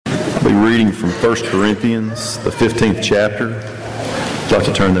I'll be reading from 1 Corinthians, the 15th chapter. Would you like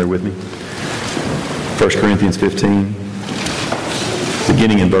to turn there with me? 1 Corinthians 15,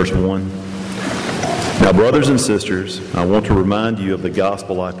 beginning in verse 1. Now, brothers and sisters, I want to remind you of the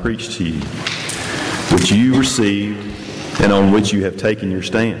gospel I preached to you, which you received and on which you have taken your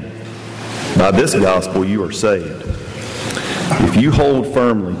stand. By this gospel you are saved, if you hold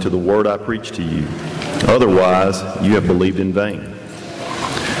firmly to the word I preached to you. Otherwise, you have believed in vain.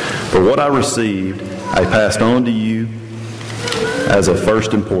 For what I received, I passed on to you as of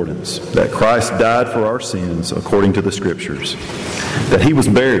first importance, that Christ died for our sins according to the Scriptures, that He was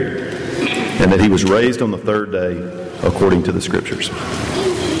buried, and that He was raised on the third day according to the Scriptures.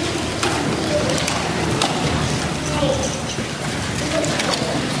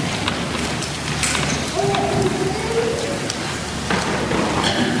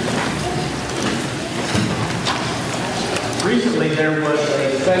 Recently there was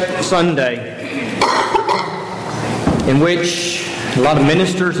a special Sunday in which a lot of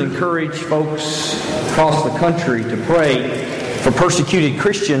ministers encourage folks across the country to pray for persecuted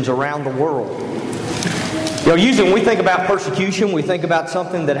Christians around the world. You know, usually when we think about persecution, we think about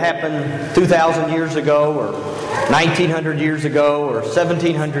something that happened 2,000 years ago or 1,900 years ago or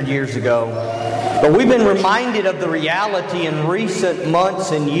 1,700 years ago. But we've been reminded of the reality in recent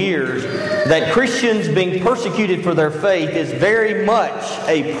months and years that Christians being persecuted for their faith is very much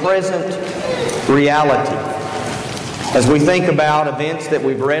a present reality. As we think about events that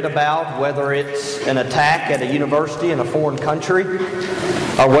we've read about, whether it's an attack at a university in a foreign country,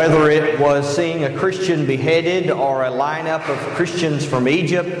 or whether it was seeing a Christian beheaded or a lineup of Christians from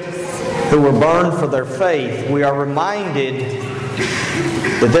Egypt who were burned for their faith, we are reminded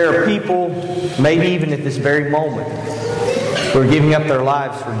that there are people, maybe even at this very moment, who are giving up their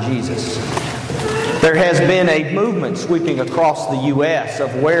lives for Jesus. There has been a movement sweeping across the U.S.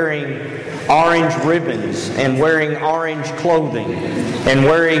 of wearing orange ribbons and wearing orange clothing and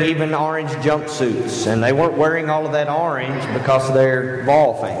wearing even orange jumpsuits. And they weren't wearing all of that orange because they're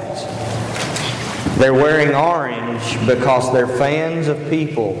Vol fans. They're wearing orange because they're fans of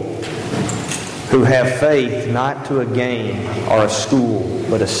people who have faith not to a game or a school,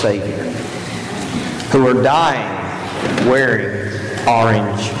 but a Savior, who are dying wearing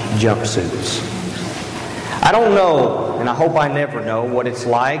orange jumpsuits. I don't know, and I hope I never know, what it's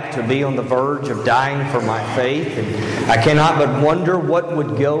like to be on the verge of dying for my faith, and I cannot but wonder what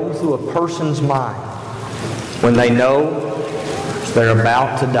would go through a person's mind when they know they're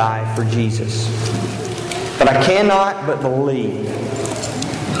about to die for Jesus. But I cannot but believe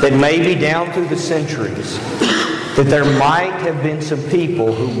that maybe down through the centuries that there might have been some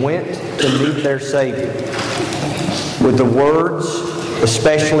people who went to meet their Savior with the words,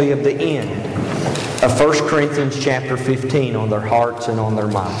 especially of the end, of 1 Corinthians chapter 15 on their hearts and on their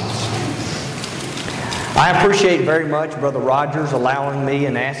minds. I appreciate very much Brother Rogers allowing me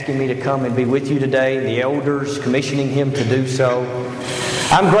and asking me to come and be with you today, the elders commissioning him to do so.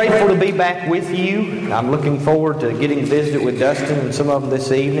 I'm grateful to be back with you. I'm looking forward to getting visited with Dustin and some of them this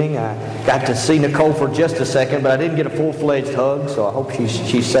evening. I got to see Nicole for just a second, but I didn't get a full-fledged hug, so I hope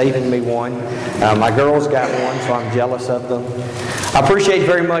she's saving me one. My girls got one, so I'm jealous of them. I appreciate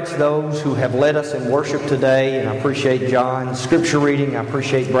very much those who have led us in worship today, and I appreciate John's scripture reading. I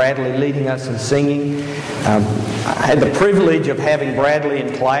appreciate Bradley leading us in singing. I had the privilege of having Bradley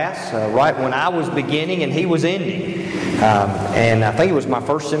in class right when I was beginning and he was ending. And I think it was my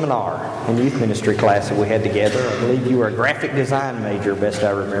first seminar in youth ministry class that we had together. I believe you were a graphic design major, best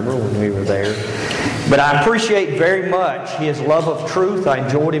I remember, when we were there. But I appreciate very much his love of truth. I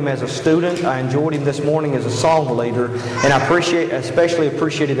enjoyed him as a student. I enjoyed him this morning as a song leader. And I especially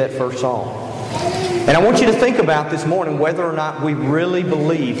appreciated that first song. And I want you to think about this morning whether or not we really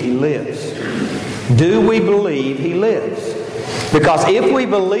believe He lives. Do we believe He lives? Because if we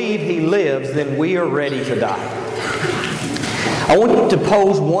believe He lives, then we are ready to die. I want to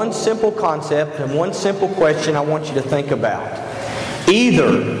pose one simple concept and one simple question I want you to think about.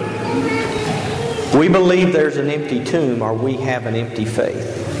 Either we believe there's an empty tomb or we have an empty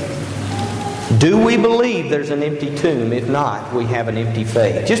faith. Do we believe there's an empty tomb? If not, we have an empty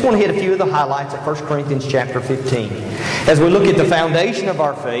faith. Just want to hit a few of the highlights of 1 Corinthians chapter 15. As we look at the foundation of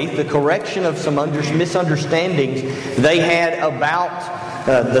our faith, the correction of some misunderstandings they had about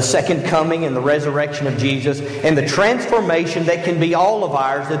the second coming and the resurrection of Jesus, and the transformation that can be all of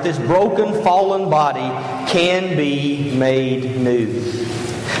ours, that this broken, fallen body can be made new.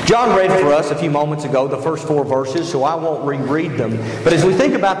 John read for us a few moments ago the first 4 verses, so I won't reread them. But as we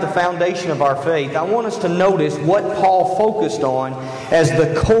think about the foundation of our faith, I want us to notice what Paul focused on as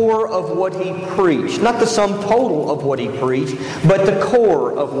the core of what he preached. Not the sum total of what he preached, but the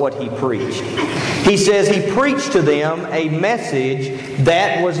core of what he preached. He says he preached to them a message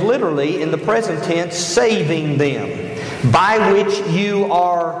that was literally, in the present tense, saving them, by which you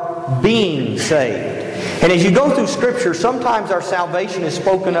are being saved. And as you go through Scripture, sometimes our salvation is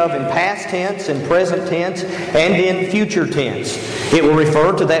spoken of in past tense, in present tense, and in future tense. It will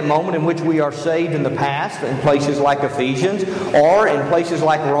refer to that moment in which we are saved in the past, in places like Ephesians, or in places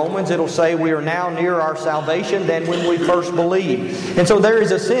like Romans, it'll say we are now nearer our salvation than when we first believed. And so there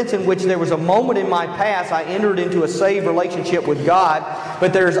is a sense in which there was a moment in my past I entered into a saved relationship with God,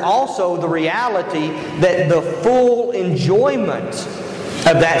 but there's also the reality that the full enjoyment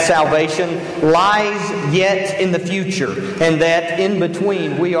of that salvation lies yet in the future, and that in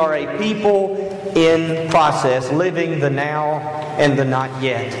between we are a people in process, living the now and the not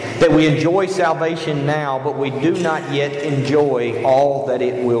yet. That we enjoy salvation now, but we do not yet enjoy all that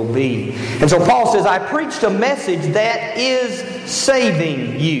it will be. And so Paul says, I preached a message that is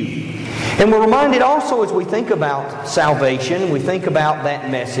saving you. And we're reminded also as we think about salvation, we think about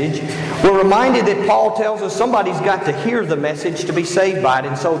that message, we're reminded that Paul tells us somebody's got to hear the message to be saved by it.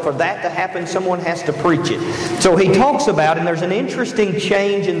 And so for that to happen, someone has to preach it. So he talks about, and there's an interesting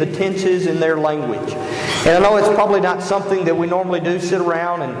change in the tenses in their language. And I know it's probably not something that we normally do, sit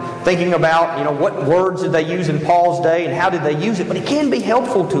around and thinking about, what words did they use in Paul's day and how did they use it, but it can be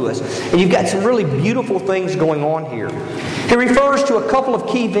helpful to us. And you've got some really beautiful things going on here. He refers to a couple of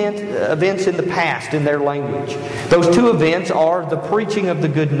key events in the past in their language. Those 2 events are the preaching of the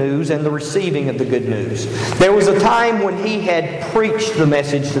good news and the receiving of the good news. There was a time when he had preached the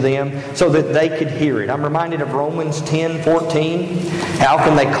message to them so that they could hear it. I'm reminded of Romans 10:14. How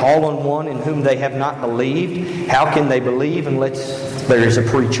can they call on one in whom they have not believed? How can they believe unless there is a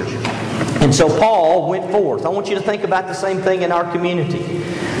preacher? And so Paul went forth. I want you to think about the same thing in our community.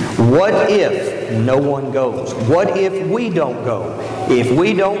 What if no one goes? What if we don't go? If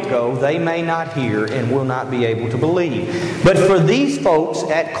we don't go, they may not hear and will not be able to believe. But for these folks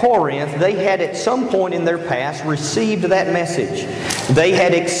at Corinth, they had at some point in their past received that message. They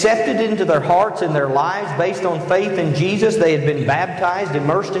had accepted it into their hearts and their lives based on faith in Jesus. They had been baptized,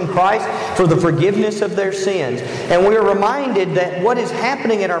 immersed in Christ for the forgiveness of their sins. And we are reminded that what is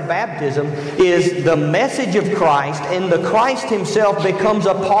happening in our baptism is the message of Christ, and the Christ Himself becomes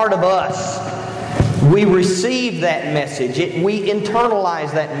a part of us. We receive that message. We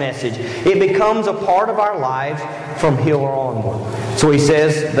internalize that message. It becomes a part of our lives from here onward. So he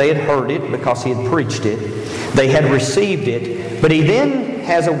says they had heard it because he had preached it. They had received it. But he then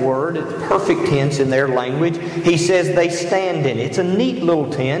has a word, perfect tense in their language. He says they stand in it. It's a neat little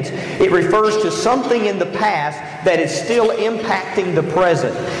tense. It refers to something in the past that is still impacting the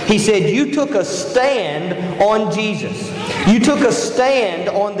present. He said, you took a stand on Jesus. You took a stand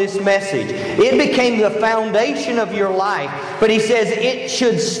on this message. It became the foundation of your life. But he says it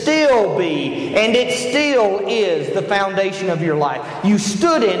should still be, and it still is, the foundation of your life. You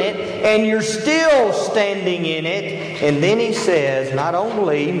stood in it, and you're still standing in it. And then he says, not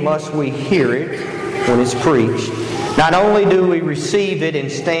only must we hear it when it's preached, not only do we receive it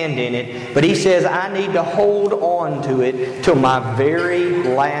and stand in it, but he says, I need to hold on to it till my very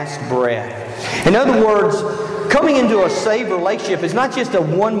last breath. In other words, coming into a saved relationship is not just a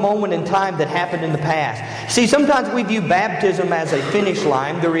one moment in time that happened in the past. See, sometimes we view baptism as a finish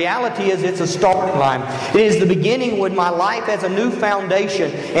line. The reality is it's a start line. It is the beginning when my life has a new foundation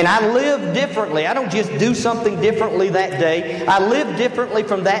and I live differently. I don't just do something differently that day. I live differently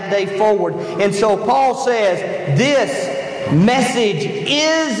from that day forward. And so Paul says, this message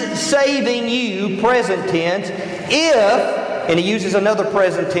is saving you, present tense, if, and he uses another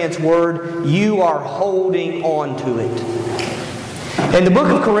present tense word, you are holding on to it. And the book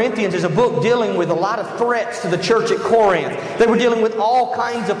of Corinthians is a book dealing with a lot of threats to the church at Corinth. They were dealing with all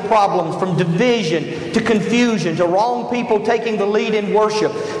kinds of problems, from division to confusion to wrong people taking the lead in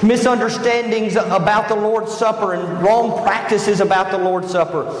worship, misunderstandings about the Lord's Supper and wrong practices about the Lord's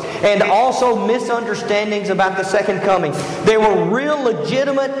Supper, and also misunderstandings about the second coming. They were real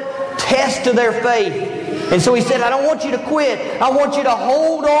legitimate tests to their faith. And so he said, I don't want you to quit. I want you to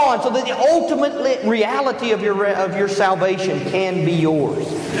hold on so that the ultimate reality of your salvation can be yours.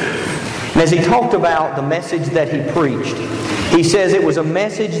 And as he talked about the message that he preached, he says it was a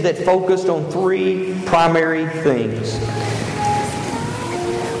message that focused on 3 primary things.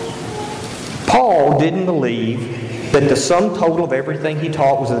 Paul didn't believe that the sum total of everything he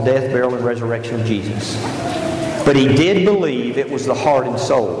taught was the death, burial, and resurrection of Jesus. But he did believe it was the heart and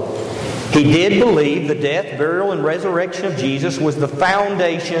soul. He did believe the death, burial, and resurrection of Jesus was the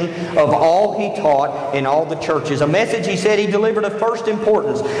foundation of all he taught in all the churches. A message, he said, he delivered of first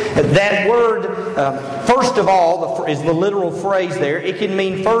importance. That word, first of all, is the literal phrase there. It can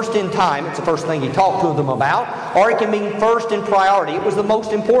mean first in time. It's the first thing he talked to them about. Or it can mean first in priority. It was the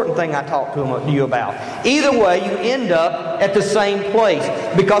most important thing I talked to you about. Either way, you end up at the same place.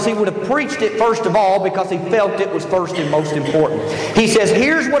 Because he would have preached it first of all because he felt it was first and most important. He says,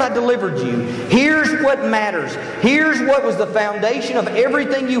 here's what I delivered you. Here's what matters. Here's what was the foundation of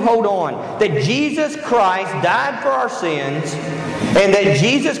everything you hold on. That Jesus Christ died for our sins, and that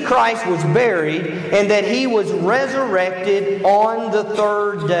Jesus Christ was buried, and that He was resurrected on the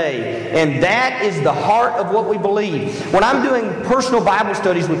third day. And that is the heart of what we believe. When I'm doing personal Bible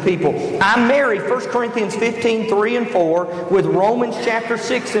studies with people, I marry 1 Corinthians 15, 3 and 4 with Romans chapter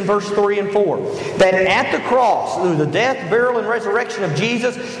 6 and verse 3 and 4. That at the cross, through the death, burial, and resurrection of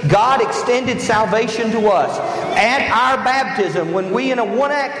Jesus, God extended salvation to us. At our baptism, when we in a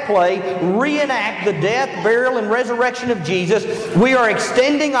one-act play reenact the death, burial, and resurrection of Jesus, we are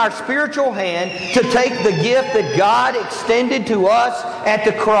extending our spiritual hand to take the gift that God extended to us at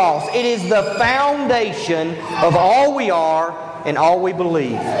the cross. It is the foundation of all we are and all we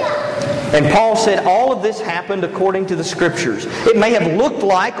believe. And Paul said all of this happened according to the Scriptures. It may have looked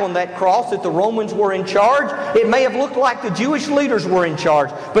like on that cross that the Romans were in charge. It may have looked like the Jewish leaders were in charge.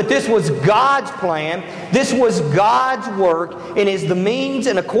 But this was God's plan. This was God's work. And is the means,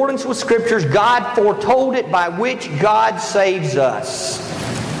 in accordance with Scriptures, God foretold it by which God saves us.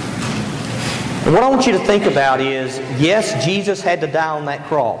 And what I want you to think about is, yes, Jesus had to die on that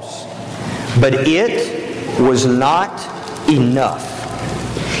cross. But it was not enough.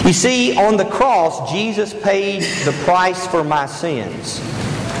 You see, on the cross, Jesus paid the price for my sins.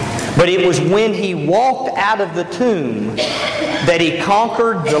 But it was when He walked out of the tomb that He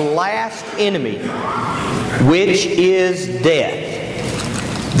conquered the last enemy, which is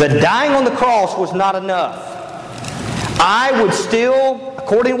death. The dying on the cross was not enough. I would still,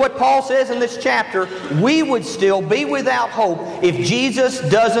 according to what Paul says in this chapter, we would still be without hope if Jesus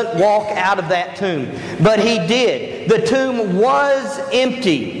doesn't walk out of that tomb. But He did. The tomb was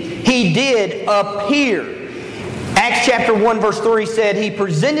empty. He did appear. Acts chapter 1 verse 3 said He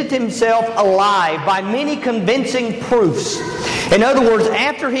presented Himself alive by many convincing proofs. In other words,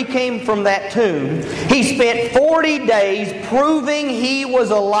 after He came from that tomb, He spent 40 days proving He was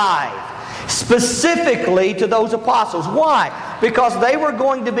alive. Specifically to those apostles. Why? Because they were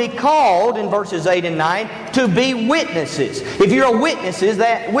going to be called, in verses 8 and 9, to be witnesses. If you're a witness,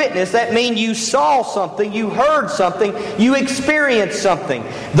 that means you saw something, you heard something, you experienced something.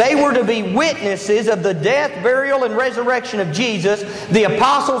 They were to be witnesses of the death, burial, and resurrection of Jesus. The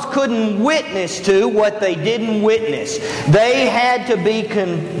apostles couldn't witness to what they didn't witness. They had to be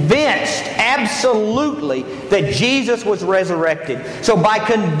convinced, absolutely, that Jesus was resurrected. So by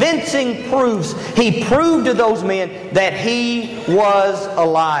convincing proofs, He proved to those men that He was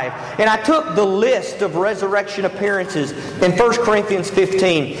alive. And I took the list of resurrection appearances in 1 Corinthians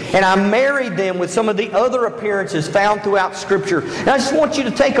 15, and I married them with some of the other appearances found throughout Scripture. And I just want you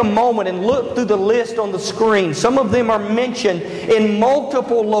to take a moment and look through the list on the screen. Some of them are mentioned in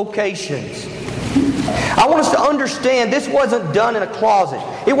multiple locations. I want us to understand this wasn't done in a closet.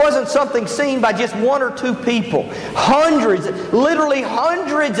 It wasn't something seen by just one or two people. Hundreds, literally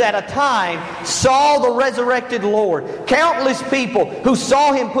hundreds at a time saw the resurrected Lord. Countless people who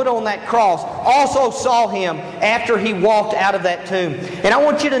saw Him put on that cross also saw Him after He walked out of that tomb. And I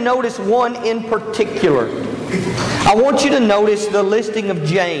want you to notice one in particular. I want you to notice the listing of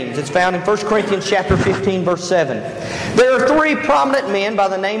James. It's found in 1 Corinthians chapter 15, verse 7. There are three prominent men by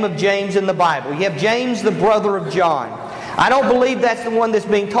the name of James in the Bible. You have James, the brother of John. I don't believe that's the one that's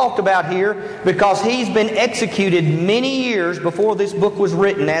being talked about here because he's been executed many years before this book was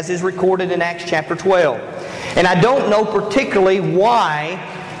written, as is recorded in Acts chapter 12. And I don't know particularly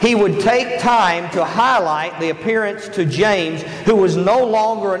why he would take time to highlight the appearance to James, who was no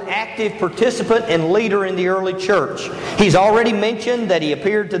longer an active participant and leader in the early church. He's already mentioned that he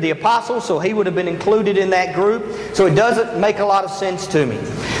appeared to the apostles, so he would have been included in that group. So it doesn't make a lot of sense to me.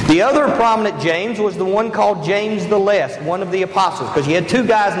 The other prominent James was the one called James the Less, one of the apostles, because you had two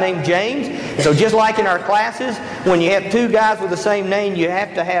guys named James. So just like in our classes, when you have two guys with the same name, you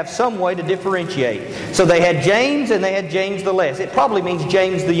have to have some way to differentiate. So they had James and they had James the Less. It probably means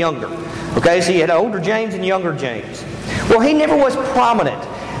James the Younger. Okay, so you had older James and younger James. Well, he never was prominent.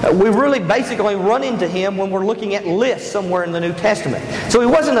 We really basically run into him when we're looking at lists somewhere in the New Testament. So he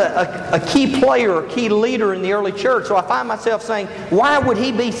wasn't a key player or key leader in the early church. So I find myself saying, why would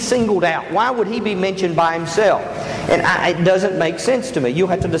he be singled out? Why would he be mentioned by himself? And it doesn't make sense to me. You'll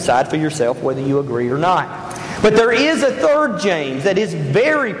have to decide for yourself whether you agree or not. But there is a third James that is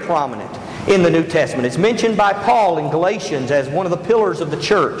very prominent in the New Testament. It's mentioned by Paul in Galatians as one of the pillars of the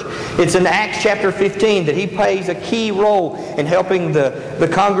church. It's in Acts chapter 15 that he plays a key role in helping the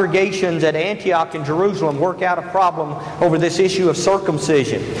congregations at Antioch and Jerusalem work out a problem over this issue of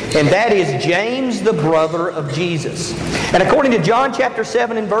circumcision. And that is James, the brother of Jesus. And according to John chapter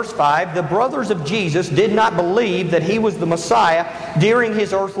 7 and verse 5, the brothers of Jesus did not believe that he was the Messiah during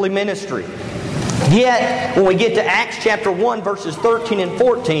his earthly ministry. Yet, when we get to Acts chapter 1, verses 13 and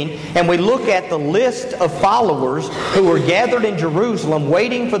 14, and we look at the list of followers who were gathered in Jerusalem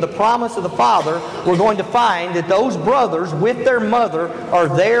waiting for the promise of the Father, we're going to find that those brothers with their mother are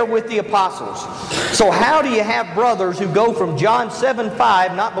there with the apostles. So how do you have brothers who go from John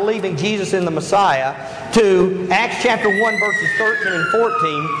 7:5, not believing Jesus in the Messiah, to Acts chapter 1, verses 13 and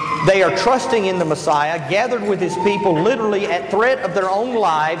 14, they are trusting in the Messiah, gathered with His people literally at threat of their own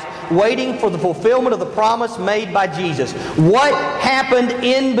lives, waiting for the fulfillment of the promise made by Jesus. What happened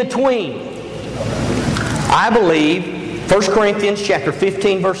in between? I believe 1 Corinthians chapter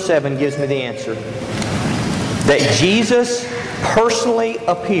 15, verse 7 gives me the answer. That Jesus personally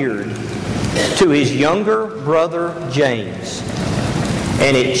appeared to his younger brother James,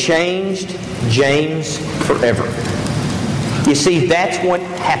 and it changed James forever. You see, that's what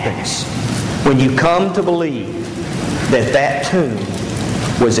happens when you come to believe that that tomb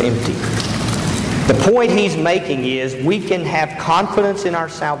was empty. The point he's making is we can have confidence in our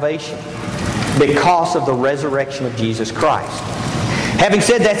salvation because of the resurrection of Jesus Christ. Having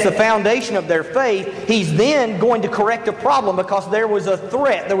said that's the foundation of their faith, he's then going to correct a problem because there was a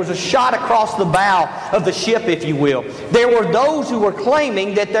threat. There was a shot across the bow of the ship, if you will. There were those who were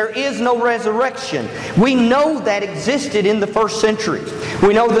claiming that there is no resurrection. We know that existed in the first century.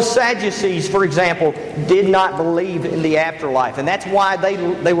 We know the Sadducees, for example, did not believe in the afterlife. And that's why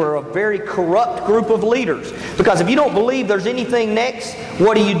they were a very corrupt group of leaders. Because if you don't believe there's anything next,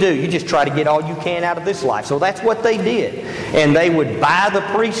 what do? You just try to get all you can out of this life. So that's what they did. And they would buy the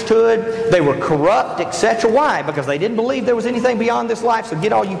priesthood. They were corrupt, etc. Why? Because they didn't believe there was anything beyond this life, so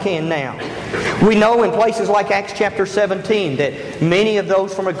get all you can now. We know in places like Acts chapter 17 that many of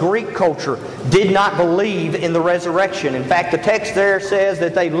those from a Greek culture did not believe in the resurrection. In fact, the text there says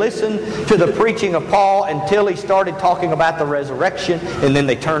that they listened to the preaching of Paul until he started talking about the resurrection, and then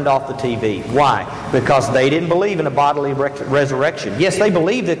they turned off the TV. Why? Because they didn't believe in a bodily resurrection. Yes, they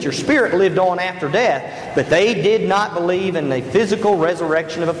believed that your spirit lived on after death, but they did not believe in a physical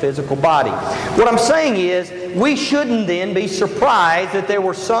resurrection of a physical body. What I'm saying is, we shouldn't then be surprised that there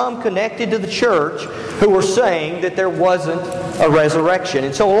were some connected to the church who were saying that there wasn't a resurrection.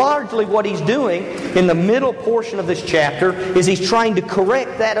 And so largely what he's doing in the middle portion of this chapter is he's trying to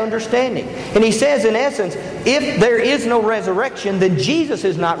correct that understanding. And he says, in essence, if there is no resurrection, then Jesus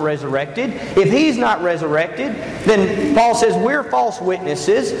is not resurrected. If He's not resurrected, then Paul says, we're false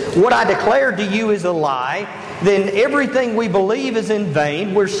witnesses. What I declare to you is a lie. Then everything we believe is in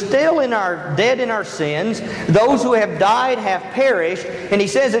vain. We're still dead in our sins. Those who have died have perished. And he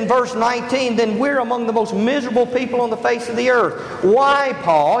says in verse 19, then we're among the most miserable people on the face of the earth. Why,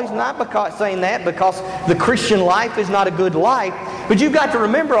 Paul? He's not saying that because the Christian life is not a good life. But you've got to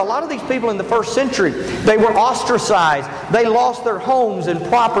remember, a lot of these people in the first century, they were ostracized. They lost their homes and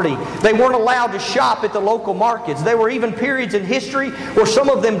property. They weren't allowed to shop at the local markets. There were even periods in history where some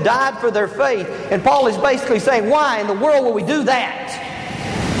of them died for their faith. And Paul is basically saying, why in the world will we do that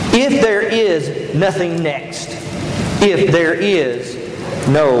if there is nothing next? If there is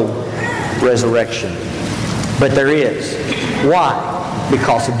no resurrection. But there is. Why?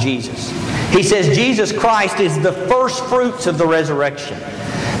 Because of Jesus. He says Jesus Christ is the first fruits of the resurrection.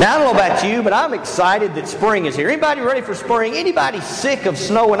 Now, I don't know about you, but I'm excited that spring is here. Anybody ready for spring? Anybody sick of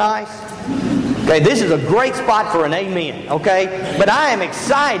snow and ice? Okay, this is a great spot for an amen, okay? But I am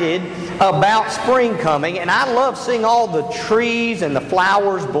excited about spring coming, and I love seeing all the trees and the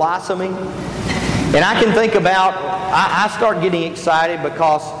flowers blossoming. And I can think about, I start getting excited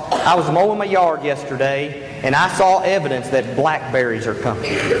because I was mowing my yard yesterday, and I saw evidence that blackberries are coming.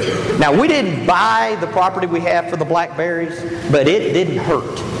 Now, we didn't buy the property we have for the blackberries, but it didn't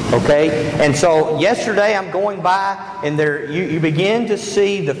hurt, okay? And so yesterday I'm going by, and there you begin to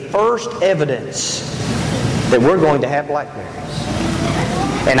see the first evidence that we're going to have blackberries.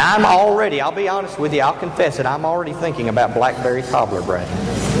 And I'm already, I'll be honest with you, I'll confess it, I'm already thinking about blackberry cobbler bread.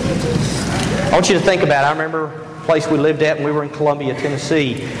 I want you to think about it. I remember place we lived at when we were in Columbia,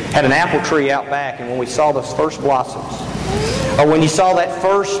 Tennessee, had an apple tree out back, and when we saw those first blossoms, or when you saw that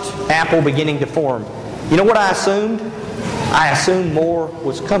first apple beginning to form, you know what I assumed? I assumed more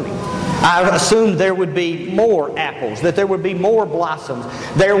was coming. I assumed there would be more apples, that there would be more blossoms,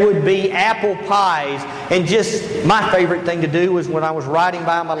 there would be apple pies, and just my favorite thing to do was when I was riding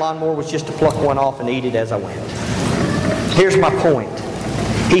by my lawnmower was just to pluck one off and eat it as I went. Here's my point.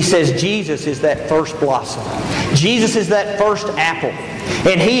 He says Jesus is that first blossom. Jesus is that first apple.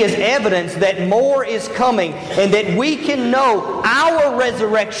 And He is evidence that more is coming and that we can know our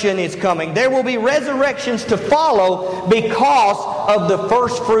resurrection is coming. There will be resurrections to follow because of the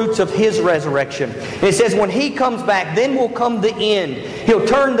first fruits of His resurrection. And it says when He comes back, then will come the end. He'll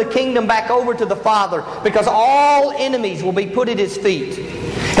turn the kingdom back over to the Father because all enemies will be put at His feet.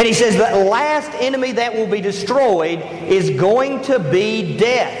 And He says the last enemy that will be destroyed is going to be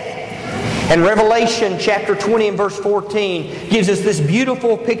death. And Revelation chapter 20 and verse 14 gives us this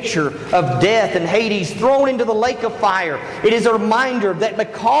beautiful picture of death and Hades thrown into the lake of fire. It is a reminder that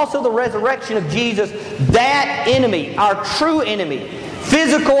because of the resurrection of Jesus, that enemy, our true enemy,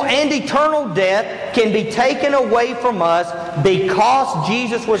 physical and eternal death, can be taken away from us because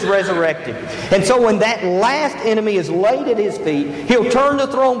Jesus was resurrected. And so when that last enemy is laid at His feet, He'll turn the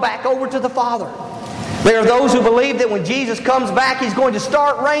throne back over to the Father. There are those who believe that when Jesus comes back, He's going to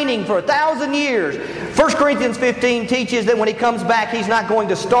start reigning for 1,000 years. 1 Corinthians 15 teaches that when He comes back, He's not going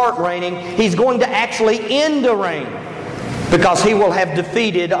to start reigning. He's going to actually end the reign because He will have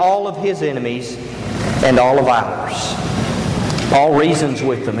defeated all of His enemies and all of ours. Paul reasons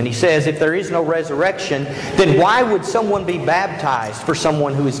with them, and he says if there is no resurrection, then why would someone be baptized for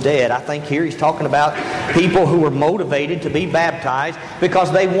someone who is dead? I think here he's talking about people who were motivated to be baptized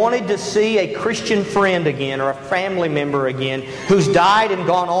because they wanted to see a Christian friend again or a family member again who's died and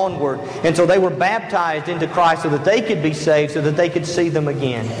gone onward. And so they were baptized into Christ so that they could be saved, so that they could see them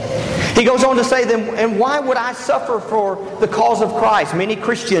again. He goes on to say, then, and why would I suffer for the cause of Christ? Many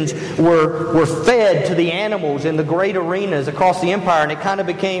Christians were fed to the animals in the great arenas across the empire, and it kind of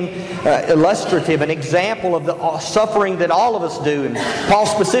became illustrative, an example of the suffering that all of us do. And Paul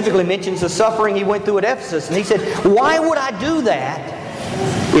specifically mentions the suffering he went through at Ephesus, and he said, why would I do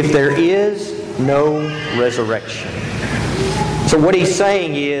that if there is no resurrection? So what he's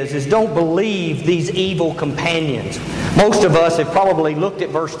saying is don't believe these evil companions. Most of us have probably looked at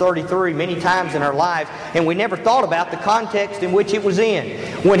verse 33 many times in our lives, and we never thought about the context in which it was in.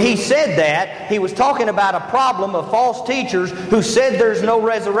 When he said that, he was talking about a problem of false teachers who said there's no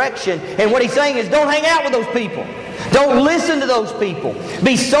resurrection. And what he's saying is don't hang out with those people. Don't listen to those people.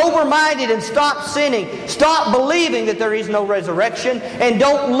 Be sober-minded and stop sinning. Stop believing that there is no resurrection, and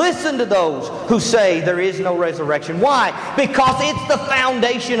don't listen to those who say there is no resurrection. Why? Because it's the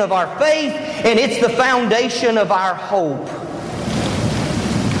foundation of our faith, and it's the foundation of our hope.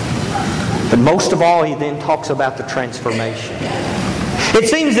 But most of all, he then talks about the transformation. It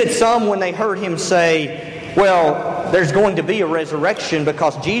seems that some, when they heard him say, well, there's going to be a resurrection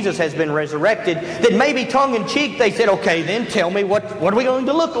because Jesus has been resurrected, that maybe tongue-in-cheek they said, okay, then tell me what are we going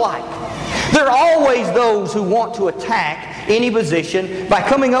to look like? There are always those who want to attack any position by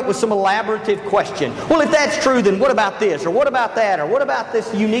coming up with some elaborative question. Well, if that's true, then what about this? Or what about that? Or what about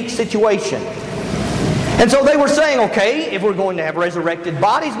this unique situation? And so they were saying, okay, if we're going to have resurrected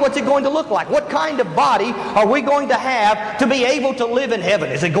bodies, what's it going to look like? What kind of body are we going to have to be able to live in heaven?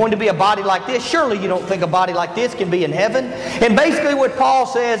 Is it going to be a body like this? Surely you don't think a body like this can be in heaven. And basically what Paul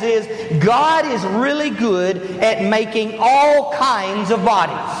says is God is really good at making all kinds of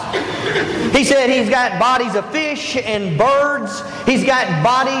bodies. He said He's got bodies of fish and birds. He's got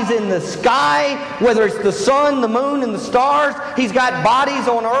bodies in the sky, whether it's the sun, the moon, and the stars. He's got bodies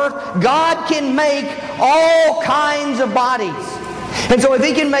on earth. God can make all kinds of bodies. And so if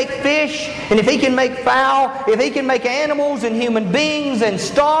He can make fish, and if He can make fowl, if He can make animals and human beings and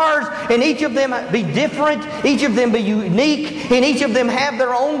stars, and each of them be different, each of them be unique, and each of them have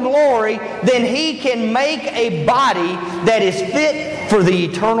their own glory, then He can make a body that is fit for the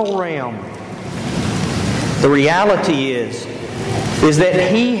eternal realm. The reality is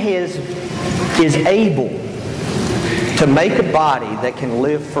that He is able to make a body that can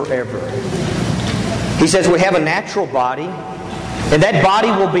live forever. He says we have a natural body, and that body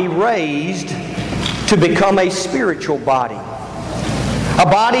will be raised to become a spiritual body. A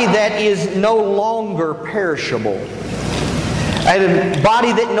body that is no longer perishable. A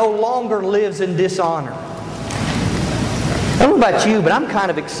body that no longer lives in dishonor. I don't know about you, but I'm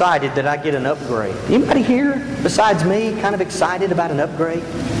kind of excited that I get an upgrade. Anybody here besides me kind of excited about an upgrade?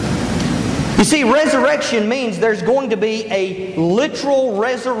 You see, resurrection means there's going to be a literal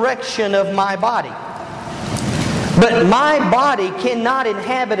resurrection of my body. But my body cannot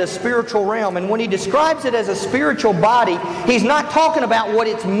inhabit a spiritual realm. And when he describes it as a spiritual body, he's not talking about what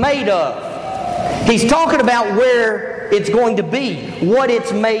it's made of. He's talking about where it's going to be, what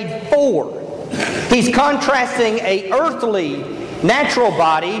it's made for. He's contrasting an earthly, natural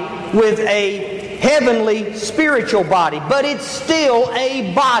body with a heavenly, spiritual body. But it's still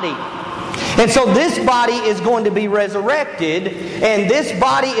a body. And so this body is going to be resurrected, and this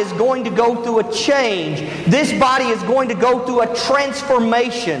body is going to go through a change. This body is going to go through a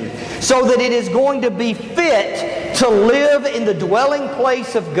transformation so that it is going to be fit to live in the dwelling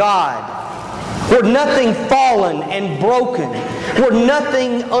place of God, where nothing fallen and broken, where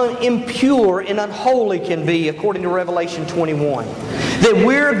nothing impure and unholy can be, according to Revelation 21. That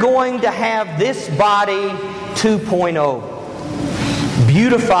we're going to have this body 2.0.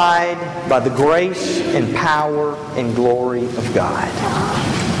 Beautified by the grace and power and glory of God.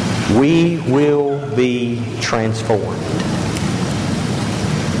 We will be transformed.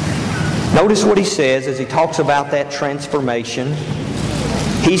 Notice what he says as he talks about that transformation.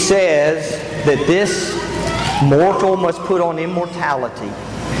 He says that this mortal must put on immortality.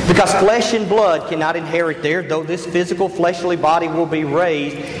 Because flesh and blood cannot inherit there, though this physical fleshly body will be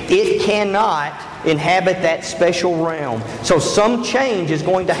raised, it cannot inhabit that special realm. So some change is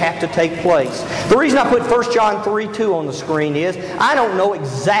going to have to take place. The reason I put 1 John 3:2 on the screen is I don't know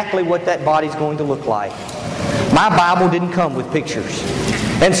exactly what that body's going to look like. My Bible didn't come with pictures.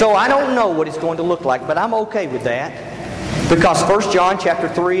 And so I don't know what it's going to look like, but I'm okay with that. Because 1 John chapter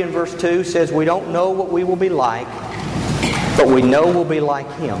 3 and verse 2 says we don't know what we will be like, but we know we'll be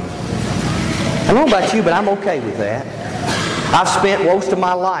like Him. I don't know about you, but I'm okay with that. I've spent most of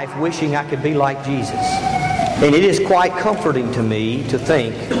my life wishing I could be like Jesus. And it is quite comforting to me to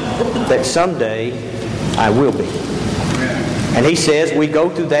think that someday I will be. And he says we go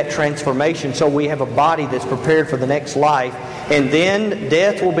through that transformation so we have a body that's prepared for the next life. And then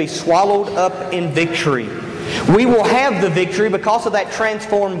death will be swallowed up in victory. We will have the victory because of that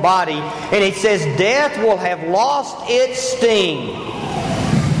transformed body. And it says death will have lost its sting.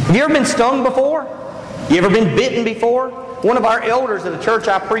 Have you ever been stung before? You ever been bitten before? One of our elders at a church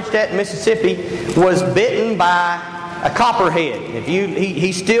I preached at in Mississippi was bitten by a copperhead.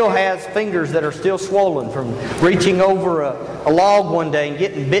 He still has fingers that are still swollen from reaching over a log one day and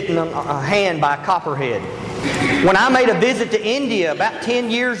getting bitten on a hand by a copperhead. When I made a visit to India about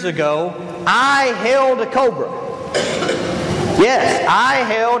 10 years ago, I held a cobra. Yes, I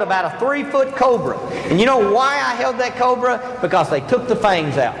held about a 3-foot cobra. And you know why I held that cobra? Because they took the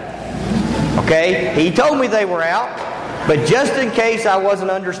fangs out. Okay? He told me they were out. But just in case I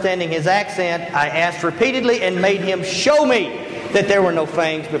wasn't understanding his accent, I asked repeatedly and made him show me that there were no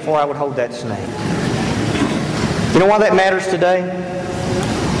fangs before I would hold that snake. You know why that matters today?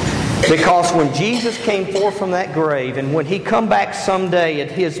 Because when Jesus came forth from that grave, and when He come back someday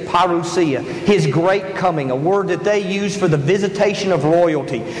at His parousia, His great coming, a word that they use for the visitation of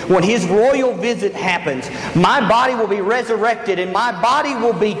royalty, when His royal visit happens, my body will be resurrected and my body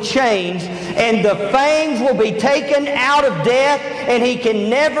will be changed, and the fangs will be taken out of death, and He can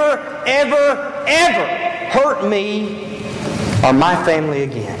never, ever, ever hurt me or my family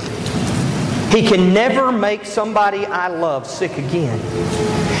again. He can never make somebody I love sick again.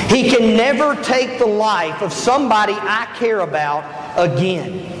 He can never take the life of somebody I care about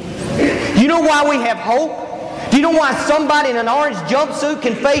again. You know why we have hope? Do you know why somebody in an orange jumpsuit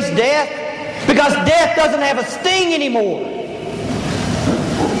can face death? Because death doesn't have a sting anymore.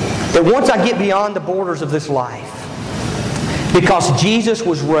 That once I get beyond the borders of this life, because Jesus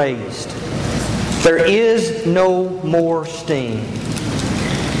was raised, there is no more sting.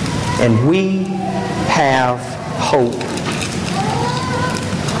 And we have hope.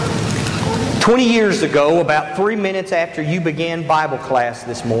 20 years ago, about 3 minutes after you began Bible class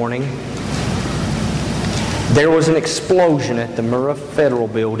this morning, there was an explosion at the Murrah Federal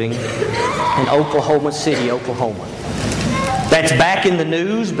Building in Oklahoma City, Oklahoma. That's back in the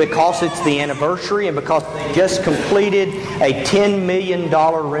news because it's the anniversary and because they just completed a $10 million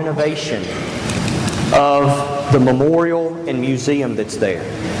renovation of the memorial and museum that's there.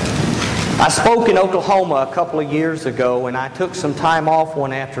 I spoke in Oklahoma a couple of years ago, and I took some time off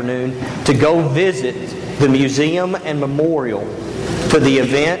one afternoon to go visit the museum and memorial to the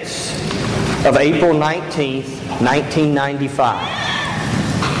events of April 19th, 1995.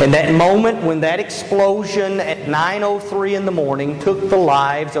 And that moment when that explosion at 9:03 in the morning took the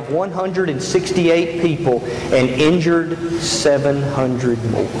lives of 168 people and injured 700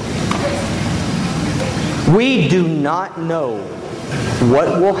 more. We do not know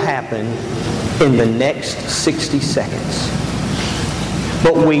what will happen in the next 60 seconds.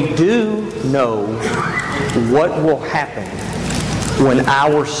 But we do know what will happen when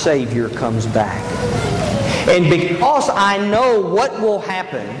our Savior comes back. And because I know what will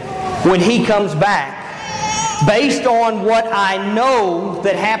happen when He comes back, based on what I know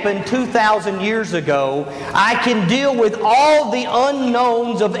that happened 2,000 years ago, I can deal with all the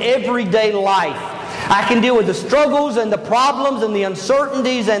unknowns of everyday life. I can deal with the struggles and the problems and the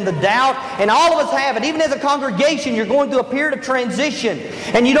uncertainties and the doubt, and all of us have it. Even as a congregation, you're going through a period of transition,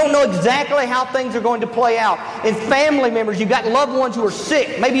 and you don't know exactly how things are going to play out. And family members, you've got loved ones who are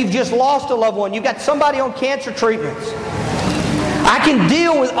sick. Maybe you've just lost a loved one. You've got somebody on cancer treatments. I can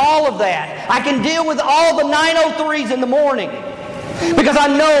deal with all of that. I can deal with all the 903s in the morning. Because I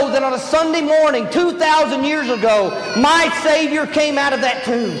know that on a Sunday morning, 2,000 years ago, my Savior came out of that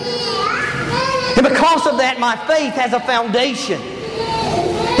tomb. And because of that, my faith has a foundation.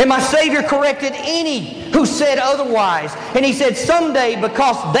 And my Savior corrected any who said otherwise. And He said, someday,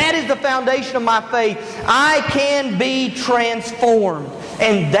 because that is the foundation of my faith, I can be transformed.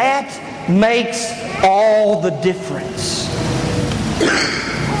 And that makes all the difference.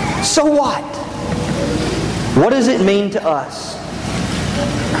 So what? What does it mean to us?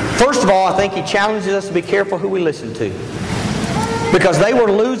 First of all, I think He challenges us to be careful who we listen to. Because they were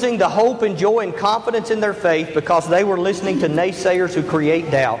losing the hope and joy and confidence in their faith because they were listening to naysayers who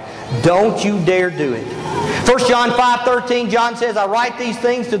create doubt. Don't you dare do it. 1 John 5:13, John says, I write these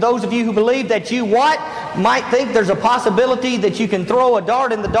things to those of you who believe that you what? Might think there's a possibility that you can throw a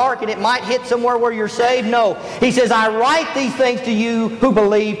dart in the dark and it might hit somewhere where you're saved. No. He says, I write these things to you who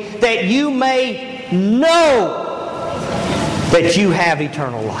believe that you may know that you have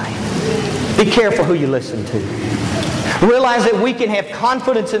eternal life. Be careful who you listen to. Realize that we can have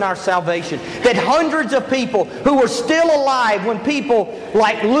confidence in our salvation. That hundreds of people who were still alive when people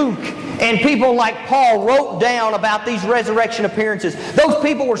like Luke and people like Paul wrote down about these resurrection appearances. Those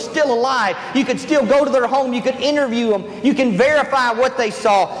people were still alive. You could still go to their home. You could interview them. You can verify what they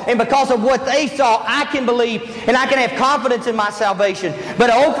saw. And because of what they saw, I can believe and I can have confidence in my salvation. But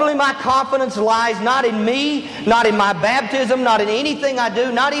ultimately my confidence lies not in me, not in my baptism, not in anything I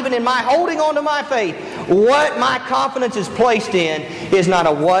do, not even in my holding on to my faith. What my confidence is placed in is not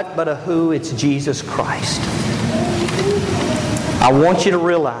a what, but a who. It's Jesus Christ. I want you to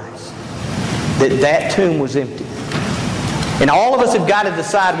realize that that tomb was empty. And all of us have got to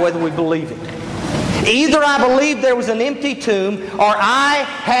decide whether we believe it. Either I believe there was an empty tomb or I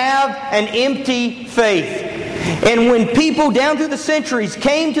have an empty faith. And when people down through the centuries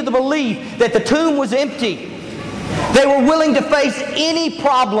came to the belief that the tomb was empty, they were willing to face any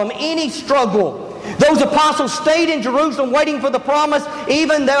problem, any struggle. Those apostles stayed in Jerusalem waiting for the promise,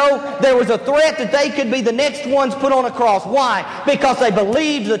 even though there was a threat that they could be the next ones put on a cross. Why? Because they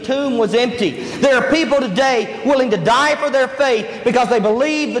believed the tomb was empty. There are people today willing to die for their faith because they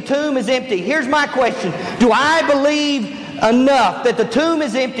believe the tomb is empty. Here's my question. Do I believe enough that the tomb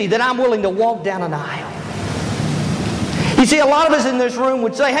is empty that I'm willing to walk down an aisle? You see, a lot of us in this room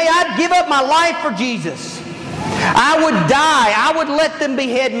would say, hey, I'd give up my life for Jesus. I would die. I would let them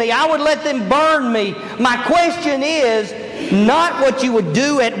behead me. I would let them burn me. My question is not what you would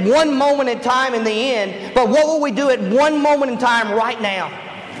do at one moment in time in the end, but what will we do at one moment in time right now?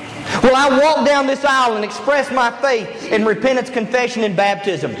 Will I walk down this aisle and express my faith in repentance, confession, and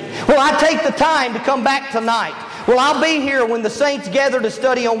baptism? Will I take the time to come back tonight? Will I be here when the saints gather to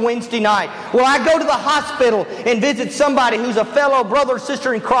study on Wednesday night? Will I go to the hospital and visit somebody who's a fellow brother or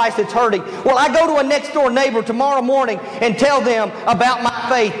sister in Christ that's hurting? Will I go to a next door neighbor tomorrow morning and tell them about my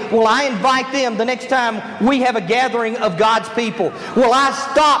faith? Will I invite them the next time we have a gathering of God's people? Will I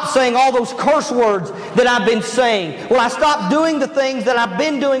stop saying all those curse words that I've been saying? Will I stop doing the things that I've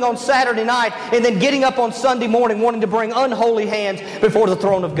been doing on Saturday night and then getting up on Sunday morning wanting to bring unholy hands before the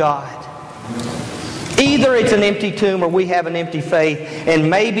throne of God? Either it's an empty tomb or we have an empty faith. And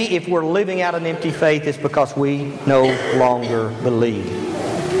maybe if we're living out an empty faith, it's because we no longer believe.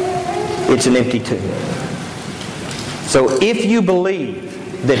 It's an empty tomb. So if you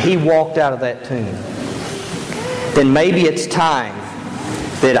believe that He walked out of that tomb, then maybe it's time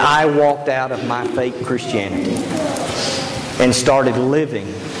that I walked out of my fake Christianity and started living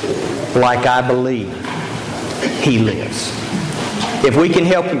like I believe He lives. If we can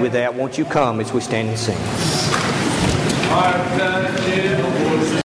help you with that, won't you come as we stand and sing?